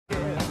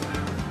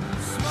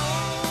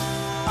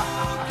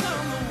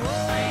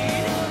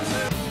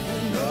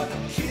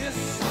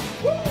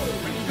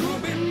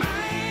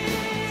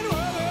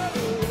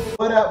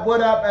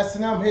what up,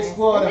 S&M Hit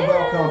Squad, and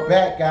welcome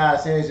back,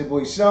 guys. Here's your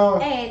boy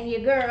Sean. And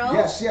your girl.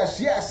 Yes.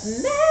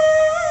 Mel.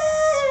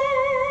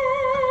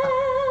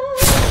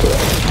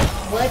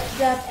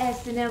 What's up,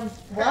 S&M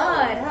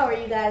Squad? How are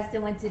you guys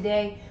doing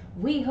today?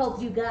 We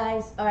hope you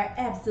guys are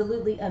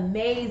absolutely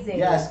amazing.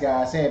 Yes,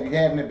 guys. Hey, if you're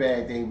having a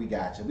bad day, we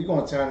got you. We're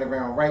going to turn it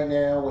around right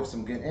now with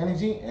some good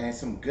energy and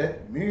some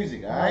good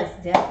music, all right?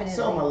 Most definitely.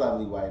 So, my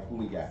lovely wife, who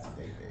we got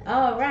today, babe?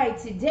 All right,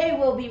 today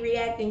we'll be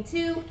reacting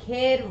to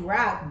Kid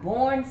Rock,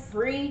 Born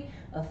Free,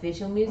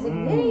 official music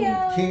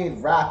video. Kid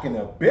Rock in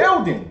the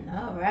building.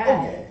 All right.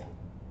 Oh,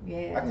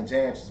 yeah. I can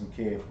jam to some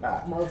Kid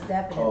Rock. Most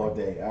definitely. All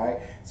day, all right?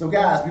 So,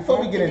 guys, before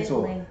we get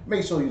into Definitely. it,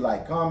 make sure you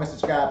like, comment,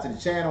 subscribe to the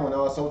channel, and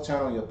also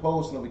turn on your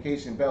post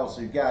notification bell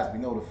so you guys be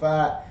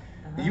notified.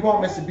 You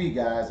won't miss a beat,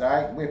 guys, all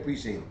right? We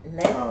appreciate it.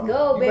 Let's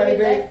go, you baby. ready,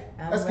 babe?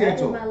 I'm Let's ready, get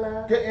into my it.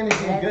 love. Good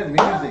energy and good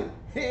Let's music.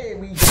 Here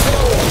we go.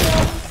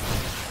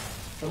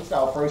 So, this is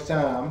our first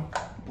time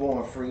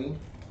Born Free.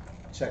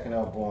 Checking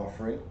out Born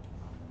Free.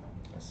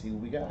 Let's see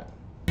what we got.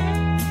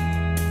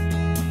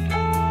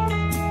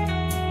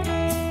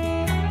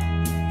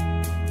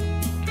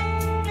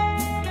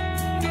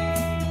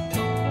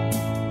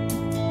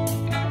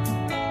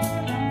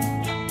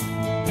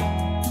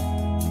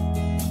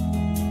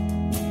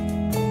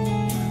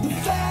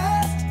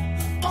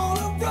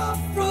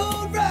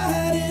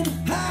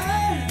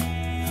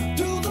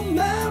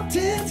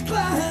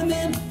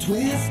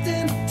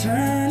 Twisting,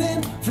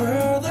 turning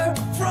further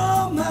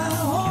from my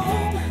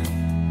home.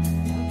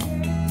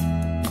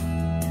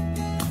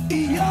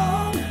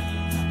 Young,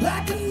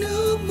 like a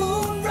new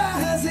moon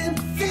rising,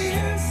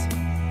 fierce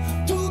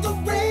through the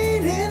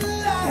rain and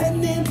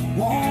lightning,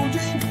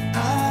 wandering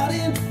out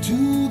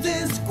into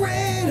this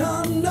great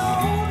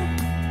unknown.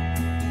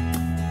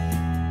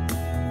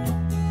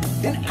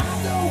 And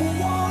I don't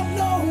want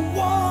no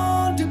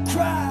one to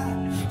cry,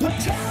 but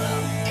tell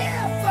them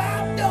if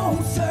I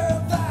don't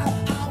survive.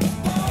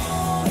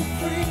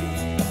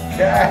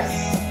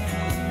 Yes.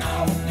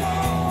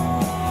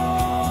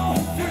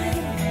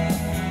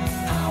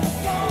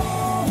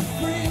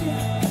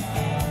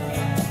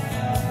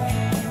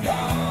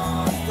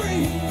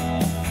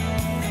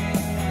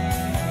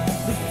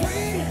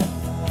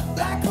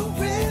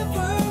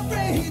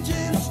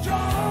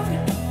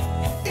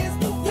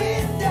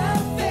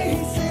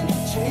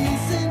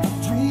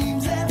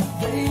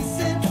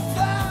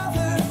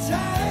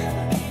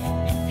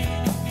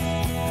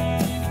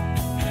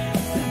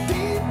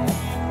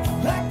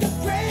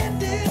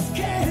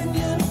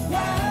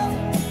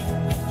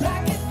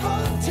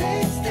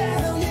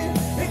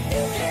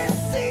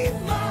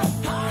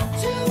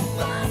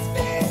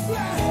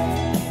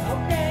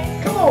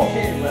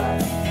 Kid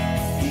Rock.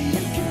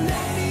 You can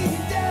let me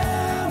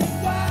down,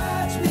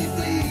 watch me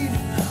bleed,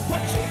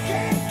 but you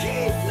can't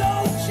keep no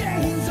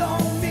chains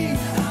on me.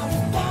 I'm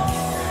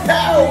born.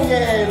 Hell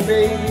yeah,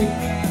 baby.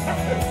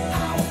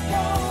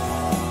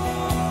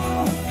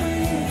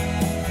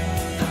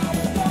 I'm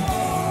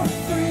born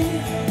free.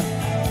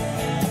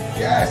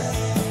 Yes.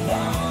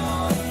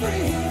 Born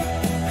free.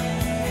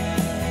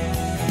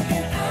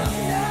 And I'm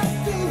not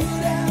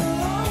good at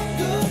long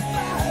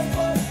goodbyes,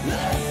 but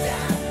look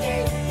down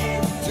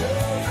into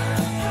my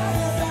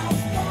eyes. I'm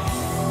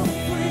born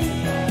free.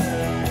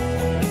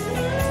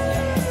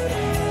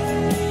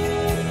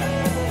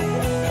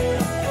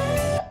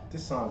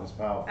 This song is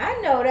powerful. I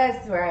know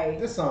that's right.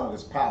 This song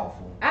is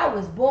powerful. I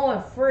was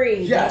born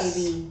free, Yes.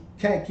 baby.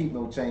 Can't keep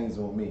no chains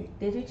on me.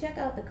 Did you check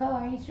out the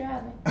car he's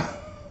driving?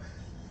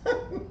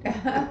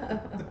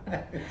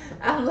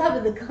 I'm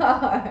loving the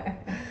car.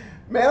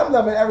 Man, I'm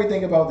loving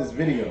everything about this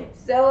video.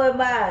 So am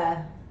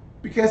I.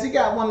 Because he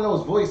got one of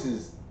those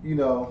voices, you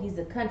know. He's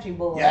a country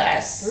boy.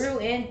 Yes. Through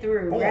and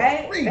through, Born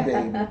right? free,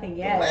 baby.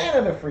 Yes. The land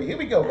of the free. Here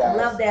we go, guys. I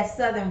love that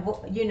southern, Yes,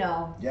 the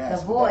with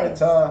that voice.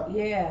 guitar.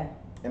 Yeah.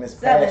 And his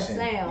Southern passion.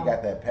 sound. He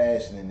got that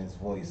passion in his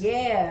voice.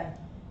 Yeah.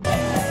 Come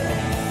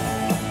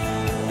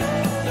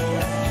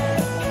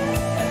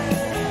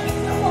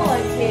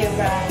on, Kid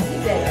Rock.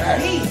 He's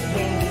at peace,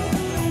 baby.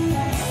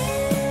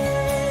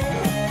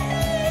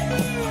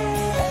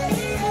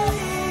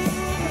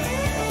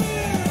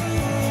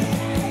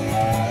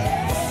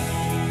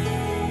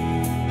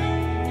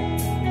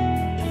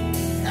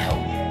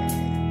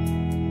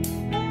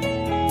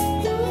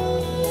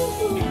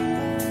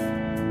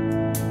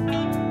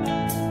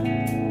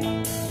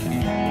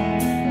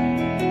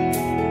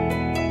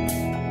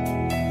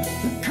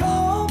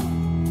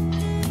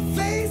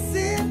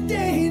 Facing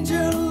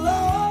danger,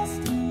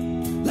 lost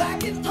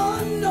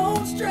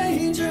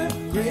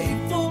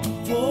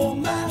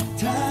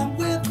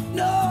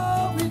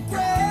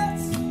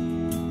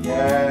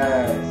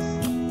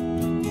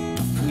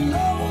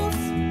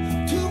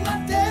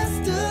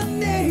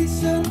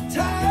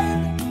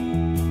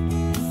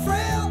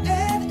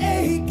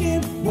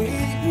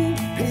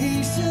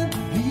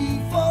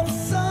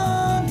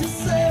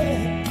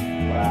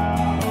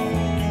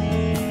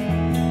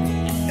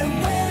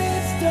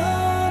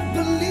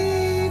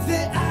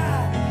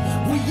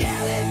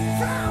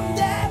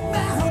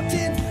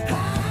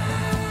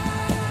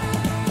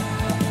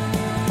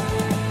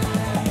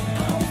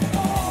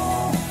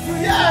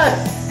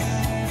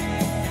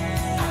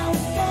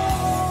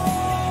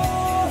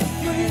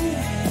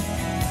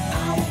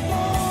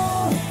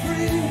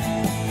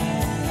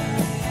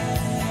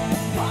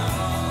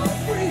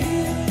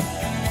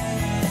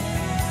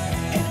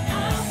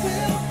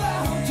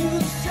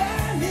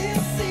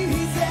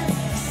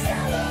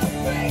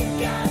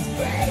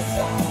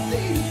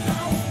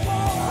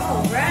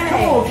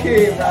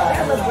Kid Rock.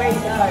 Celebrate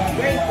God's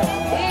grace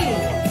and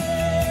peace.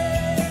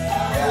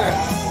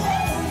 Yes.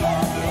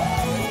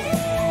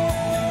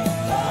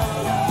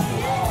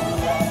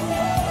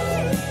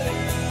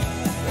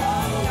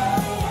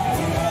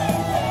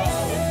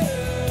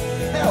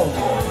 Hell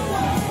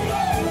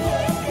yeah.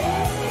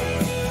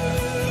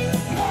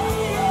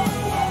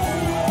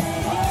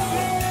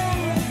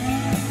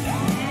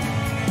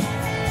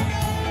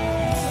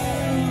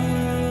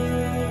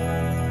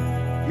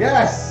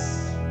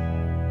 Yes.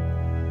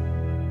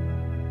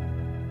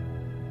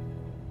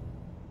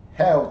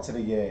 Hell to the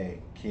yeah,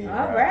 Kid All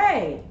Rock.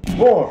 right.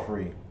 Born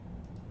Free.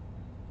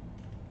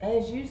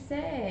 As you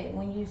said,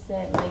 when you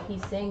said like he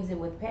sings it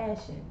with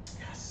passion,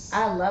 Yes.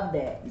 I love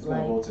that. He's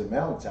gonna go to the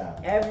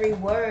mountaintop. Every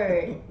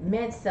word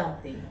meant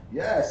something,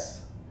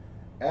 Yes.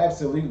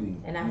 Absolutely.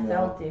 and I You know,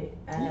 felt it.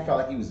 He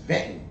felt like he was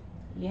venting,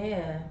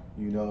 Yeah,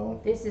 you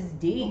know. this is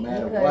deep No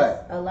matter because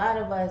what. a lot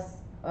of us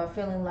are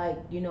feeling like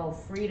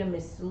freedom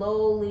is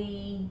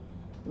slowly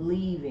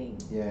leaving,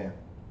 Yeah.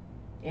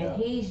 and Yeah.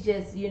 he's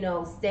just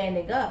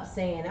standing up,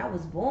 saying, "I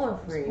was born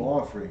He's free."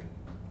 born free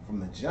from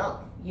the jump.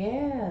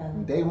 Yeah,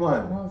 From day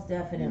one. most You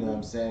definitely. know what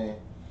I'm saying?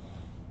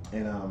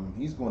 And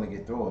he's going to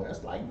get through it.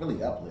 That's like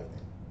really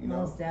uplifting, you know.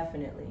 Most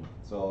definitely.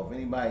 So if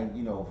anybody,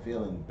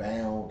 feeling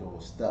bound or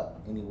stuck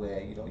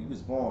anywhere, you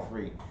was born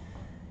free.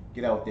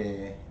 Get out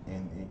there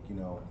and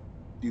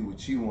do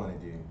what you want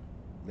to do.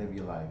 Live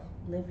your life.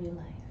 Live your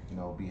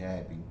life. Be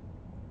happy.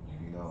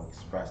 Yes.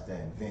 Express that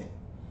and vent.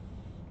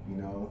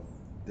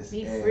 This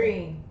Be air,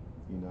 free.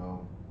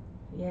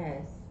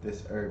 Yes.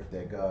 This earth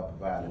that God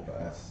provided for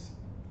us.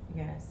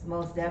 Yes.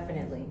 Most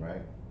definitely.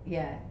 Right?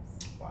 Yes.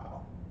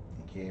 Wow.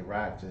 And Kid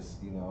Rock just,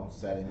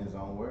 said it in his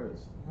own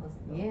words.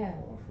 Most,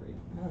 Born free.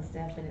 Most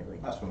definitely.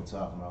 That's what I'm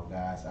talking about,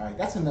 guys. All right,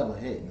 that's another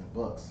hit in the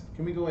books.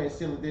 Can we go ahead and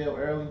seal the deal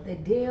early? The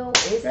deal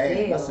is Bang,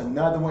 sealed. that's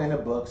another one in the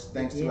books.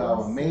 Thanks The to deal our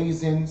is sealed.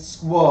 amazing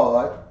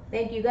squad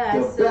Thank you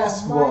guys The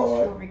best so much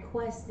squad for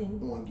requesting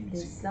on YouTube.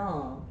 this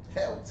song.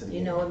 Hell to the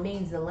It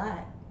means a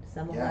lot.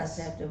 Some of Yes.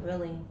 us have to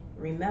really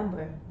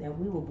remember that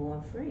we were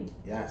born free.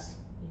 Yes,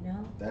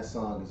 that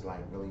song is like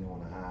really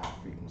on a high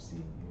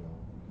frequency.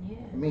 Yeah.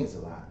 It means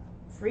a lot.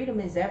 Freedom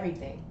is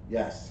everything.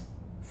 Yes,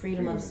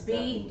 Freedom of is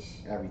definitely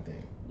speech.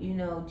 everything.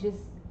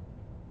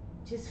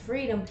 Just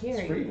freedom. Period.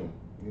 It's freedom.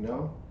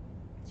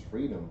 It's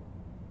freedom.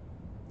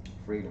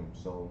 Freedom.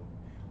 So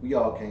we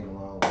all came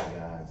along with it,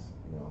 guys.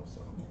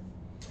 So.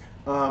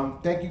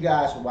 Thank you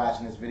guys for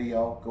watching this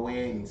video. Go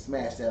ahead and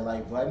smash that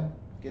like button.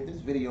 Give this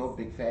video a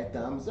big fat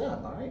thumbs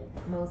up. All right.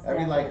 Most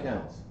Every like definitely.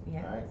 counts.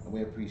 Yes. All right.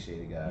 We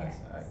appreciate it, guys. Yes.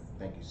 All right.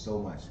 Thank you so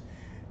much.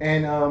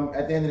 And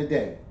at the end of the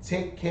day,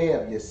 take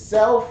care of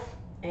yourself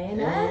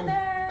And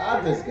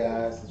others,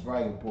 guys. It's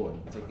very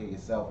important. Take care of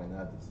yourself and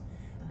others.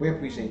 We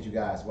appreciate you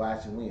guys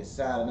watching. We are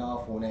signing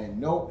off on that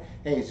note.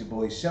 Hey, it's your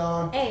boy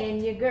Sean.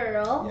 And your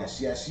girl.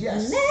 Yes.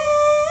 Mel.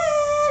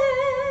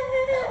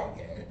 Hell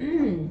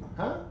yeah.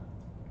 Huh?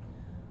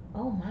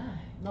 Oh my.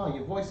 No,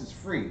 your voice is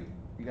free.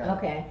 You got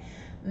Okay.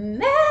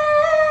 Mel.